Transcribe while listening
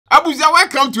Abuja,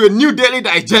 welcome to a new Daily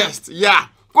Digest. Yeah,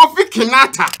 Kofi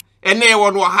Kinaata, and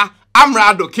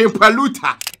Amerado,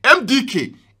 Paluta,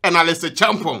 MDK, and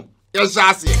Acheampong. Yes,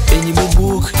 I see. In your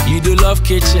book, you do love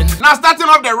kitchen. Now starting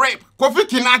off the rape, Kofi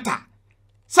Kinaata.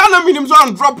 Sana minimum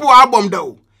on drop album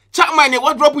though. Chapman,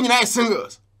 what dropping in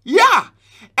singles? Yeah.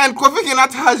 And Kofi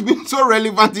Kinaata has been so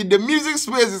relevant in the music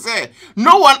space.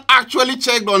 No one actually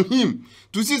checked on him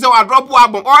to see our drop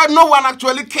album, or no one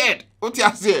actually cared. What you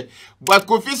say? But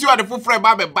Kofi, you are the full friend,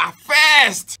 baby. But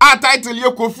first, I title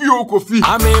you Kofi o Kofi.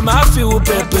 I mean, my feel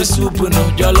pepper soup,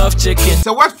 no, your love chicken.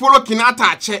 So what follow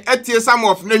Kinaata? Eti some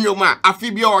of Nenyoma,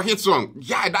 Afibia or hit song.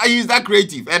 Yeah, that is that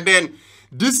creative. And then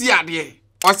this year, there,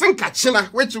 I think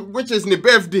Kachina, which is the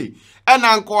birthday, and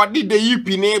Uncle did the EP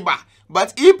neighbor.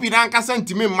 But EP nanka sent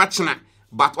me matchna.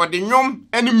 But or the nyom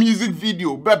any music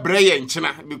video be breye in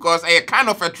China because a kind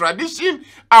of a tradition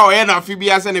our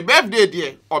amphibians and a birthday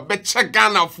day or be check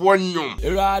Ghana for nyom.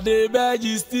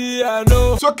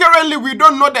 So currently we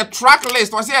don't know the track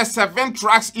list or say a 7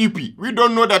 tracks EP. We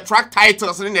don't know the track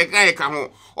titles in the guy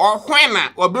or when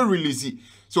or be released.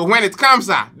 So when it comes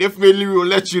definitely we will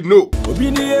let you know. No,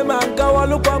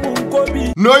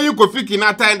 you Kofi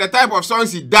Kinaata and the type of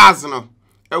songs he does, no.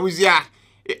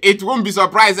 It won't be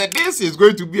surprised that this is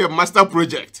going to be a master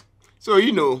project. So,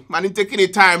 you know, man, taking the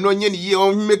time, no,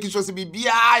 you making sure to be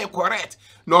correct.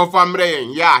 No,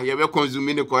 family, yeah, you're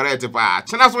consuming the correct part.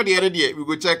 That's what the other day we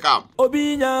go check out.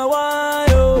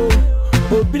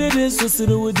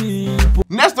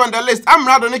 Next on the list,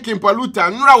 Amerado making Paluta.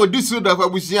 Nura will do so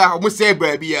that we see almost say,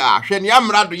 baby, Shani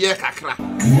Amerado, yeah, kakra.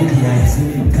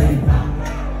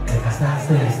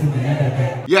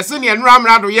 Yes, and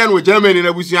Amerado yen with Germany in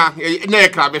Abuja,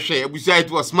 it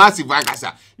was massive.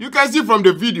 You can see from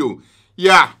the video,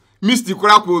 yeah, Misty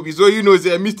Krakow, so you know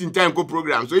the Missed in Time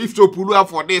program. So if you pull up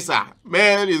for this,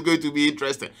 man, it's going to be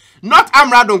interesting. Not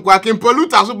Amerado Kwakin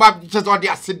Paluta, so but just on the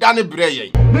Sedane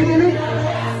Bray.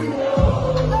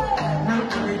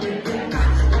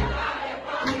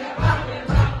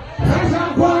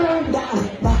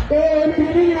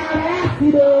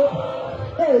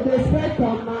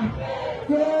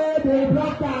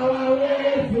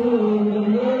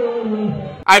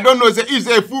 I don't know if it's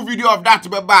a full video of that,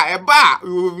 but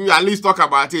we at least talk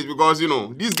about it because you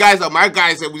know these guys are my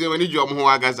guys.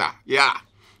 Yeah,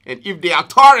 and if they are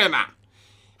touring, I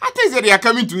think that they are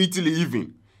coming to Italy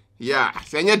even. Yeah,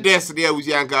 senior desk there with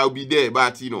Yanka will be there,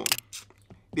 but you know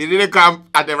they didn't come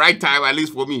at the right time, at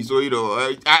least for me. So you know,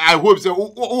 I hope so.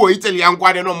 Oh, Italy and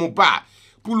quite no more.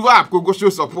 Pull up, go show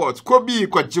support. Could be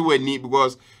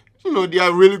because you know they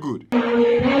are really good.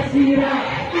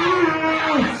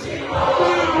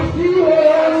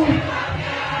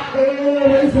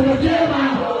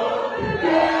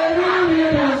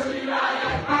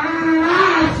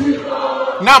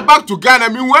 Now back to Ghana. I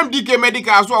mean, when MDK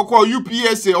medical as well called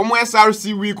UPSA,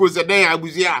 SRC week was a day I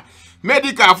was here.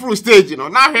 Medical full stage, you know.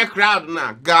 Now here crowd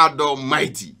now. God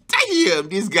Almighty. Damn,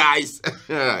 these guys,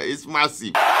 it's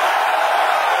massive.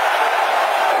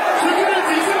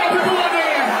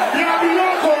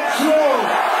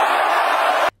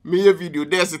 Me a video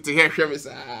there to hear him.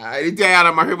 I didn't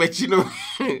tell my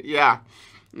yeah.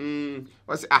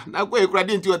 What's now go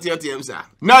into your TTM, sir.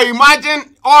 Now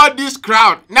imagine all this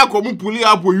crowd now come pulling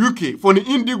up with UK for the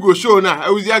Indigo show now. I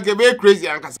was very crazy,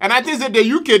 and I think that the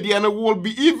UK DNA will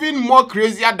be even more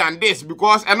crazier than this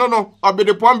because I don't know. I'll be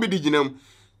the Pombi Diginum.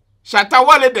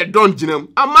 Shatawale the Don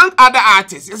Jinum, among other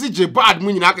artists, is it Jabad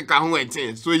Munaka,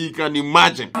 so you can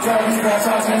imagine.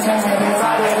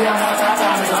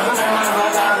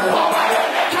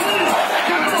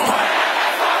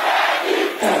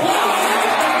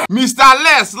 Mr.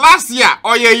 Les, last year,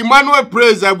 or your Emmanuel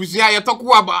Praise, I was here, you talk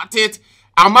about it.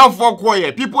 A man for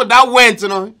choir, people that went, you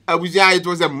know, I was here, it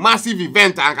was a massive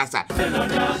event, Ankasa.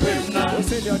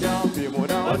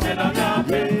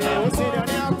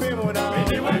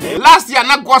 Last year,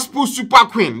 na gospel super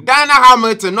queen, Diana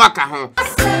Hamilton, no account.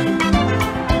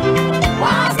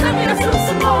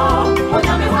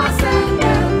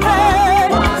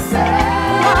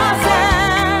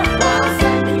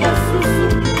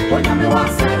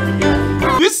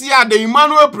 This year, the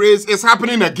Emmanuel Praise is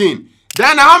happening again.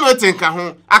 Diana Hamilton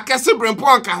kahon, Akese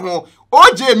Brempon kahon,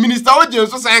 OJ Minister OJ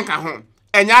so say kahon,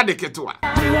 enya de ketua.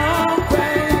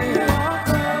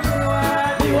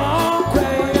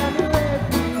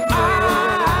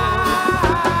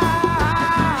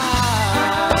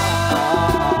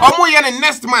 Omo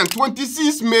next month,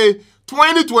 26 May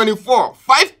 2024,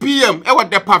 5 p.m.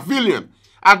 at the Pavilion.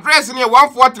 Address near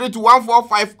 143 to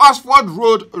 145 Oxford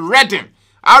Road, Reading,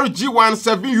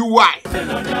 RG17UI.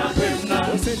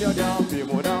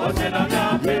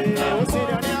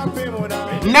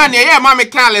 Now, yeah, Mama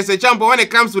Carlos Acheampong, when it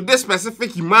comes to this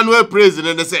specific Emmanuel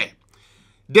president, they say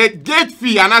the gate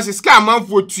fee and as a scam man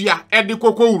for Tia at the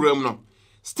cocoa room. No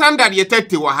standard ye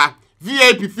 30 waha,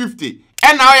 VIP 50,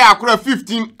 and now I acquire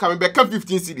 15, coming back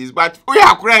 15 cities, but we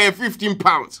acquire 15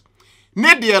 pounds.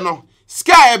 Nedia no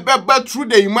sky beba through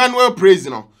the Emmanuel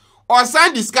president or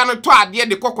sign the scanner to adhere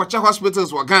the Kokocha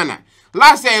hospitals for Ghana.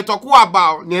 Last year, I talked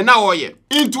about Nena Oye.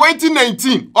 In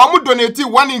 2019, Omu donated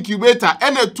 1 incubator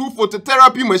and 2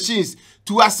 phototherapy machines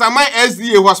to Asamai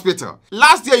SDA hospital.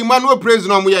 Last year, Emmanuel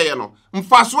President Omuyayeno.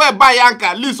 Mfaswe ba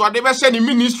yanka list or they be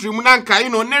ministry munanka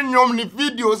nenyom ni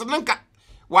videos nanka.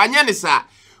 Wanyane sa.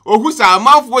 Ohusa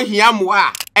amafo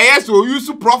hiamwa. So use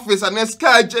profits and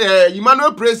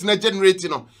Emmanuel President generate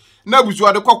that's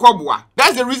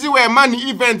the reason why money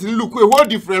event look a whole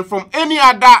different from any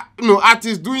other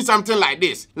artist doing something like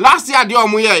this. Last year the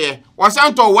Omuye was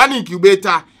sent to 1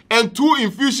 incubator and 2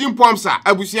 infusion pumps.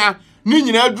 Abusia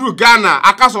Ninyina drew Ghana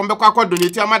akaso mbekwa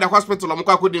donate ama the hospital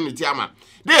omukwa donate ama.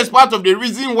 This is part of the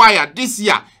reason why this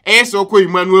year Soko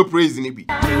Emmanuel President be.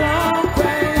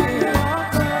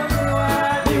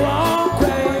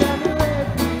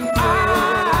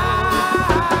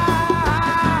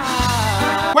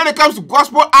 When it comes to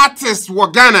gospel artists for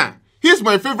Ghana, he's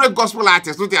my favorite gospel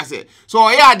artist, what I say. So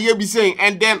yeah, they be saying,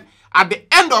 and then at the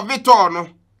end of it all, no,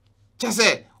 just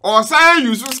say, or say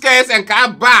you scares and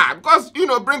can't buy because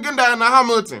bringing down a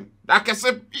Hamilton. Like I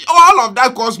said, all of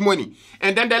that costs money,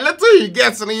 and then the little he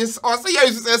gets, and he's or say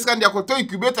you scan the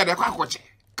incubator the quack.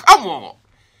 Come on.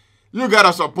 You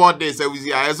gotta support this,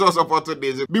 I also supported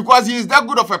this because he is that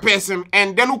good of a person,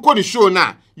 and then who could the show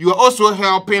now? You are also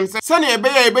helping. Send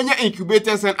a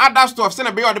incubators and other stuff. Send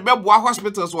a the Bebwa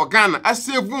hospitals for Ghana. I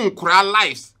save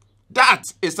lives. That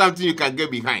is something you can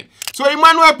get behind. So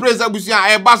Emmanuel President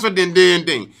Busia, a basso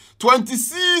ding.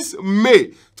 26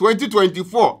 May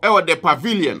 2024. The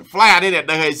pavilion. Fly at it at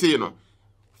the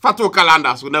Fato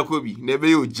calendars will not be. Never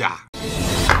you ja.